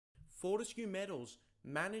Fortescue Metals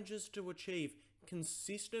manages to achieve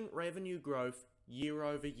consistent revenue growth year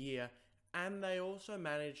over year, and they also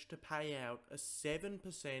manage to pay out a 7%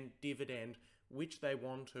 dividend, which they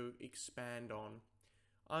want to expand on.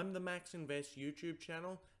 I'm the Max Invest YouTube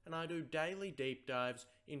channel, and I do daily deep dives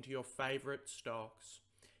into your favorite stocks.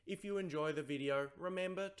 If you enjoy the video,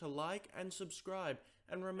 remember to like and subscribe,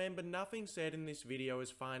 and remember nothing said in this video is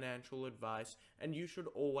financial advice, and you should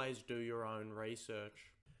always do your own research.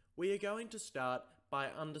 We are going to start by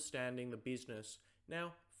understanding the business.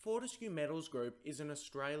 Now, Fortescue Metals Group is an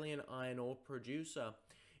Australian iron ore producer.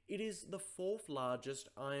 It is the fourth largest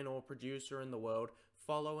iron ore producer in the world,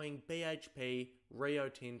 following BHP, Rio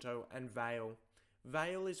Tinto and Vale.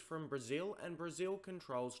 Vale is from Brazil, and Brazil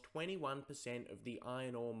controls 21% of the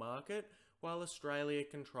iron ore market, while Australia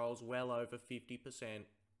controls well over 50%.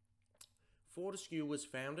 Fortescue was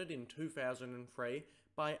founded in 2003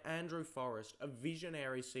 by Andrew Forrest, a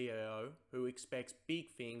visionary CEO who expects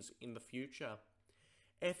big things in the future.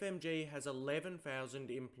 FMG has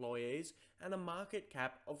 11,000 employees and a market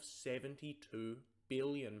cap of 72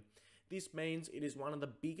 billion. This means it is one of the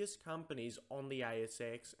biggest companies on the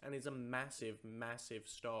ASX and is a massive, massive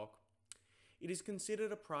stock. It is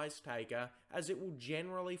considered a price taker as it will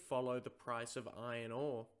generally follow the price of iron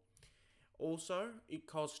ore. Also, it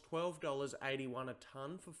costs $12.81 a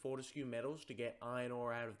tonne for Fortescue Metals to get iron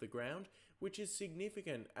ore out of the ground, which is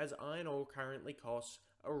significant as iron ore currently costs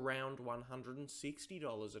around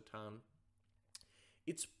 $160 a tonne.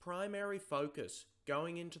 Its primary focus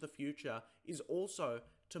going into the future is also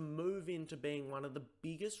to move into being one of the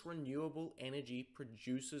biggest renewable energy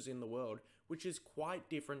producers in the world, which is quite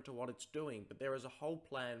different to what it's doing, but there is a whole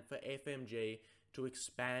plan for FMG to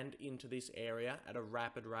expand into this area at a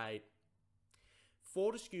rapid rate.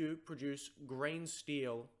 Fortescue produce green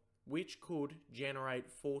steel, which could generate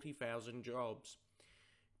 40,000 jobs.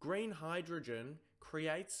 Green hydrogen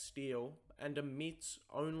creates steel and emits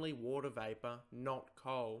only water vapor, not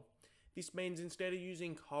coal. This means instead of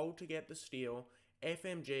using coal to get the steel,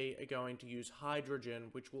 FMG are going to use hydrogen,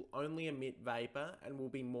 which will only emit vapor and will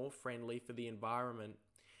be more friendly for the environment.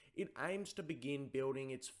 It aims to begin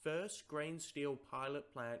building its first green steel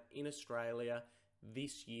pilot plant in Australia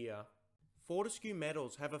this year. Fortescue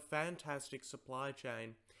Metals have a fantastic supply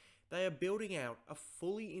chain. They are building out a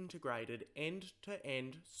fully integrated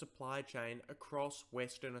end-to-end supply chain across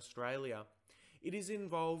Western Australia. It is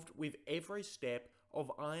involved with every step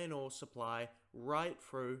of iron ore supply right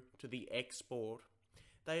through to the export.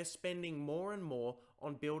 They are spending more and more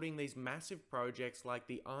on building these massive projects like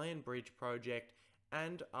the Iron Bridge project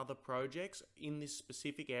and other projects in this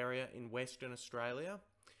specific area in Western Australia,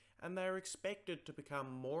 and they are expected to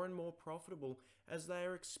become more and more profitable as they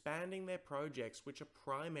are expanding their projects, which are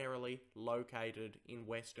primarily located in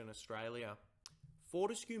Western Australia.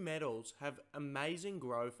 Fortescue Metals have amazing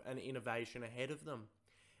growth and innovation ahead of them.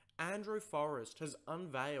 Andrew Forrest has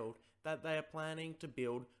unveiled that they are planning to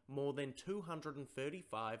build more than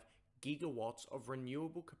 235 gigawatts of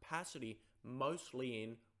renewable capacity, mostly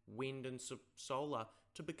in wind and solar,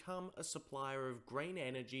 to become a supplier of green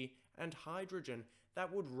energy and hydrogen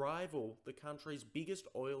that would rival the country's biggest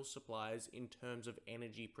oil suppliers in terms of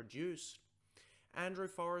energy produced. Andrew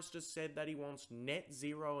Forrest has said that he wants net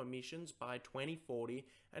zero emissions by 2040,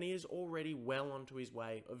 and he is already well onto his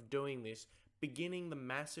way of doing this, beginning the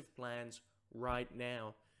massive plans right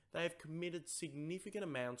now. They have committed significant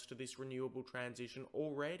amounts to this renewable transition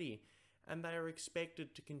already, and they are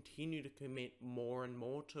expected to continue to commit more and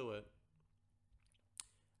more to it.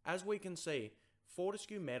 As we can see,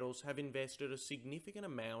 Fortescue Metals have invested a significant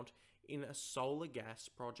amount in a solar gas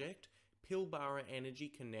project, Pilbara Energy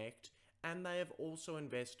Connect, and they have also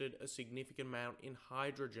invested a significant amount in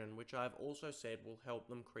hydrogen, which I have also said will help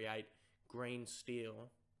them create green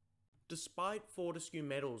steel. Despite Fortescue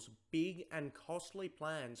Metals' big and costly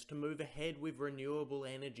plans to move ahead with renewable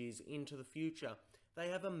energies into the future, they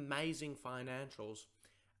have amazing financials.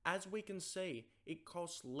 As we can see, it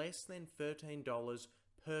costs less than $13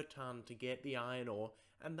 per tonne to get the iron ore,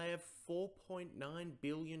 and they have $4.9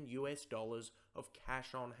 billion of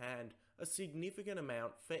cash on hand, a significant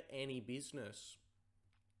amount for any business.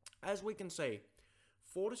 As we can see,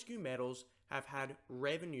 Fortescue Metals have had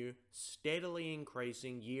revenue steadily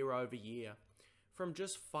increasing year over year, from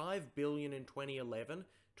just $5 billion in 2011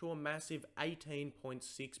 to a massive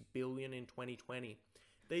 $18.6 billion in 2020.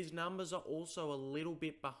 These numbers are also a little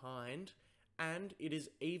bit behind, and it is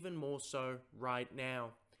even more so right now.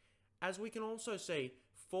 As we can also see,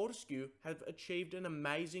 Fortescue have achieved an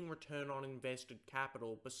amazing return on invested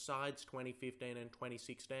capital besides 2015 and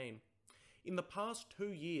 2016. In the past 2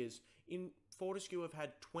 years, Fortescue have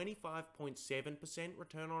had 25.7%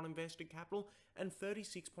 return on invested capital and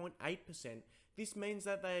 36.8%. This means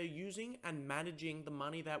that they are using and managing the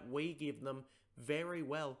money that we give them very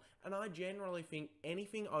well, and I generally think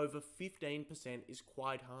anything over 15% is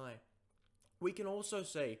quite high. We can also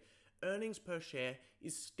see earnings per share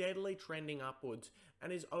is steadily trending upwards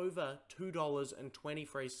and is over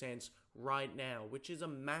 $2.23 right now, which is a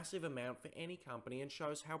massive amount for any company and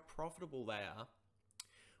shows how profitable they are.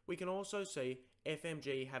 We can also see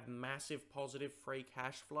FMG have massive positive free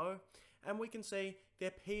cash flow, and we can see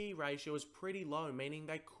their PE ratio is pretty low, meaning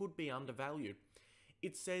they could be undervalued.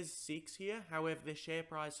 It says 6 here, however their share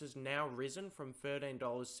price has now risen from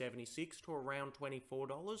 $13.76 to around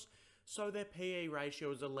 $24, so their PE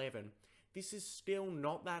ratio is 11. This is still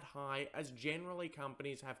not that high, as generally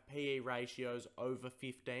companies have PE ratios over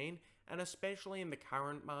 15, and especially in the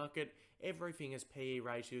current market, everything has PE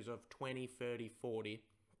ratios of 20, 30, 40.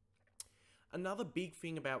 Another big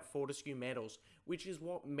thing about Fortescue Metals, which is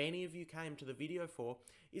what many of you came to the video for,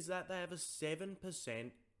 is that they have a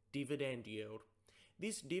 7% dividend yield.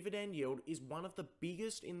 This dividend yield is one of the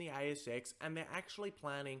biggest in the ASX, and they're actually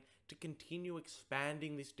planning to continue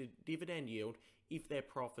expanding this dividend yield if their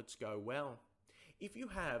profits go well. If you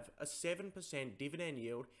have a 7% dividend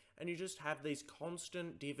yield and you just have these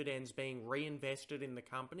constant dividends being reinvested in the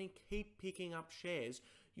company, keep picking up shares,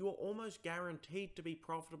 you are almost guaranteed to be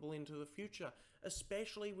profitable into the future,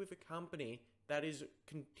 especially with a company that is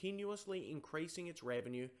continuously increasing its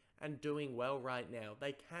revenue and doing well right now.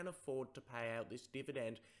 They can afford to pay out this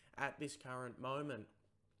dividend at this current moment.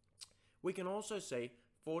 We can also see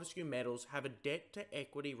Fortescue Metals have a debt to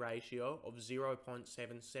equity ratio of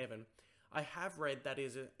 0.77. I have read that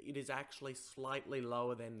it is actually slightly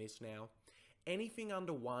lower than this now. Anything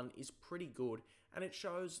under 1 is pretty good, and it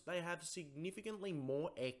shows they have significantly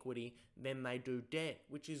more equity than they do debt,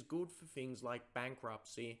 which is good for things like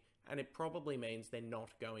bankruptcy, and it probably means they're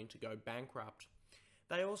not going to go bankrupt.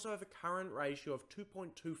 They also have a current ratio of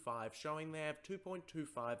 2.25, showing they have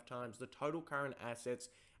 2.25 times the total current assets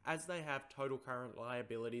as they have total current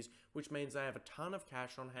liabilities, which means they have a ton of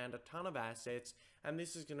cash on hand, a ton of assets, and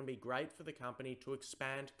this is going to be great for the company to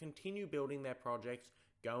expand, continue building their projects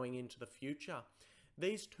going into the future.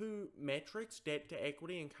 These two metrics, debt to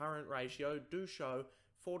equity and current ratio, do show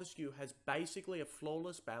Fortescue has basically a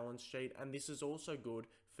flawless balance sheet, and this is also good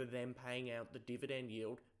for them paying out the dividend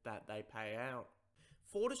yield that they pay out.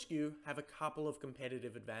 Fortescue have a couple of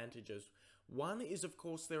competitive advantages. One is, of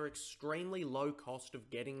course, their extremely low cost of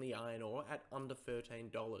getting the iron ore at under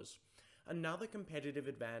 $13. Another competitive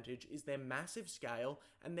advantage is their massive scale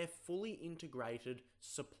and their fully integrated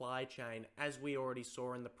supply chain, as we already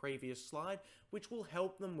saw in the previous slide, which will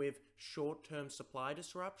help them with short-term supply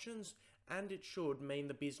disruptions, and it should mean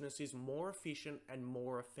the business is more efficient and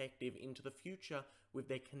more effective into the future with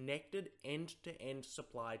their connected end-to-end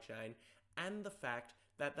supply chain and the fact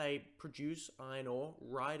that they produce iron ore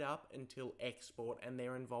right up until export, and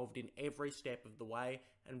they're involved in every step of the way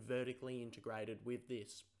and vertically integrated with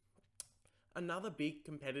this. Another big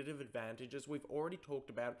competitive advantage, as we've already talked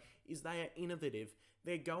about, is they are innovative.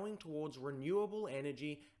 They're going towards renewable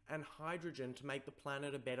energy and hydrogen to make the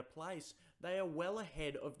planet a better place. They are well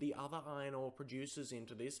ahead of the other iron ore producers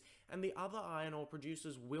into this, and the other iron ore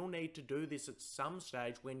producers will need to do this at some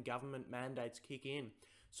stage when government mandates kick in.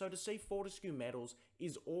 So to see Fortescue Metals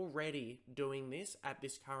is already doing this at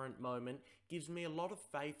this current moment gives me a lot of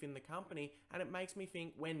faith in the company, and it makes me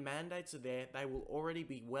think when mandates are there, they will already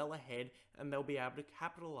be well ahead and they'll be able to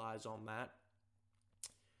capitalize on that.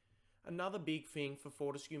 Another big thing for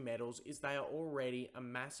Fortescue Metals is they are already a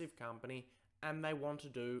massive company and they want to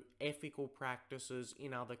do ethical practices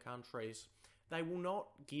in other countries. They will not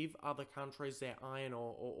give other countries their iron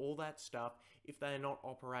ore or all that stuff if they are not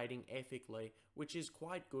operating ethically, which is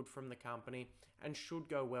quite good from the company and should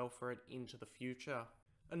go well for it into the future.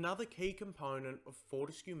 Another key component of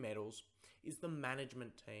Fortescue Metals is the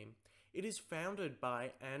management team. It is founded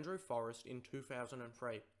by Andrew Forrest in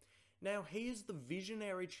 2003. Now, he is the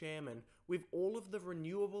visionary chairman with all of the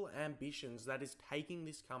renewable ambitions that is taking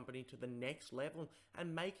this company to the next level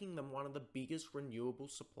and making them one of the biggest renewable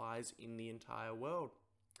suppliers in the entire world.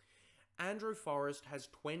 Andrew Forrest has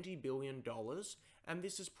 $20 billion, and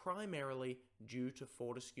this is primarily due to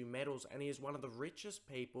Fortescue Metals, and he is one of the richest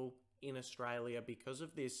people in Australia because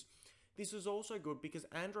of this. This is also good because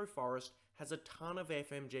Andrew Forrest has a ton of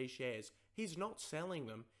FMG shares. He's not selling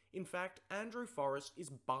them. In fact, Andrew Forrest is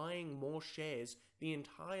buying more shares the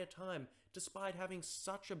entire time, despite having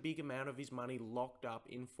such a big amount of his money locked up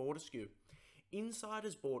in Fortescue.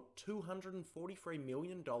 Insiders bought $243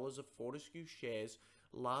 million of Fortescue shares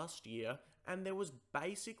last year, and there was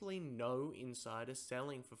basically no insider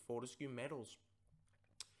selling for Fortescue Metals.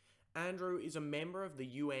 Andrew is a member of the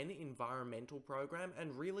UN Environmental Program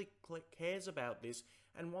and really cares about this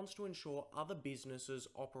and wants to ensure other businesses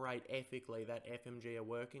operate ethically that FMG are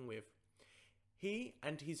working with. He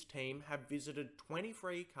and his team have visited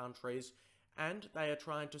 23 countries and they are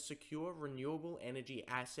trying to secure renewable energy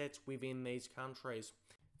assets within these countries.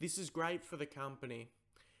 This is great for the company.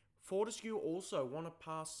 Fortescue also want to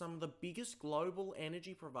pass some of the biggest global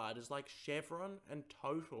energy providers like Chevron and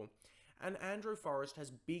Total. And Andrew Forrest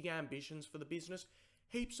has big ambitions for the business,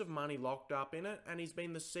 heaps of money locked up in it, and he's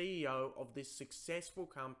been the CEO of this successful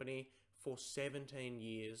company for 17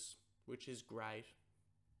 years, which is great.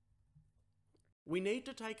 We need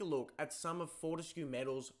to take a look at some of Fortescue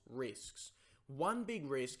Metals' risks. One big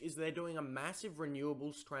risk is they're doing a massive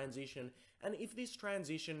renewables transition, and if this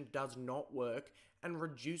transition does not work and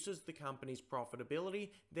reduces the company's profitability,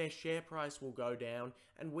 their share price will go down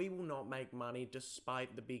and we will not make money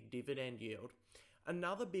despite the big dividend yield.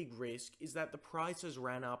 Another big risk is that the prices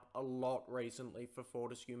ran up a lot recently for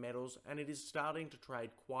Fortescue Metals and it is starting to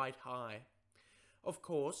trade quite high. Of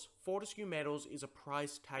course, Fortescue Metals is a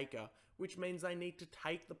price taker, which means they need to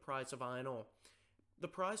take the price of iron ore. The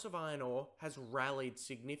price of iron ore has rallied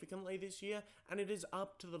significantly this year and it is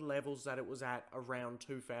up to the levels that it was at around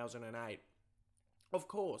 2008. Of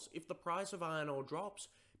course, if the price of iron ore drops,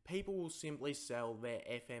 people will simply sell their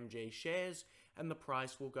FMG shares and the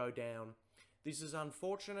price will go down. This is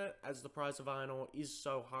unfortunate as the price of iron ore is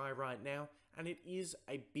so high right now and it is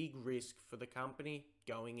a big risk for the company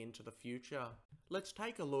going into the future. Let's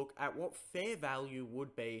take a look at what fair value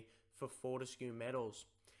would be for Fortescue Metals.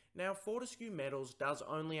 Now, Fortescue Metals does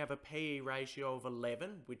only have a PE ratio of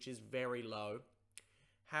 11, which is very low.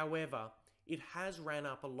 However, it has ran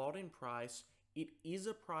up a lot in price, it is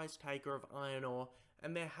a price taker of iron ore,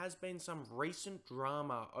 and there has been some recent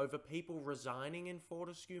drama over people resigning in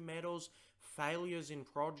Fortescue Metals, failures in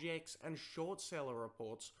projects, and short seller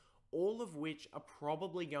reports, all of which are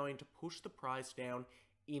probably going to push the price down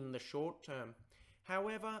in the short term.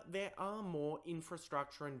 However, there are more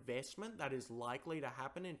infrastructure investment that is likely to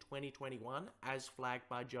happen in 2021 as flagged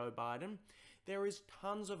by Joe Biden. There is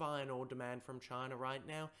tons of iron ore demand from China right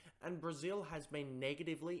now, and Brazil has been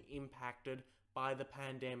negatively impacted by the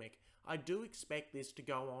pandemic. I do expect this to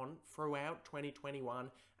go on throughout 2021,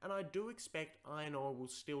 and I do expect iron ore will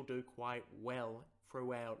still do quite well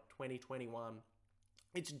throughout 2021.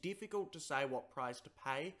 It's difficult to say what price to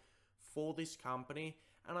pay for this company,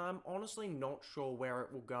 and I'm honestly not sure where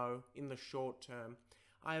it will go in the short term.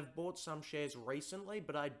 I have bought some shares recently,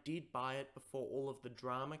 but I did buy it before all of the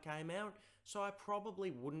drama came out, so I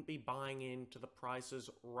probably wouldn't be buying into the prices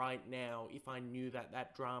right now if I knew that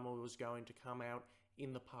that drama was going to come out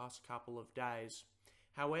in the past couple of days.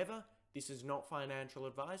 However, this is not financial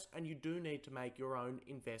advice and you do need to make your own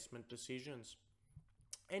investment decisions.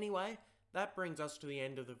 Anyway, that brings us to the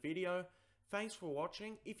end of the video. Thanks for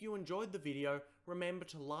watching. If you enjoyed the video, remember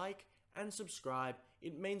to like and subscribe.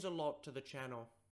 It means a lot to the channel.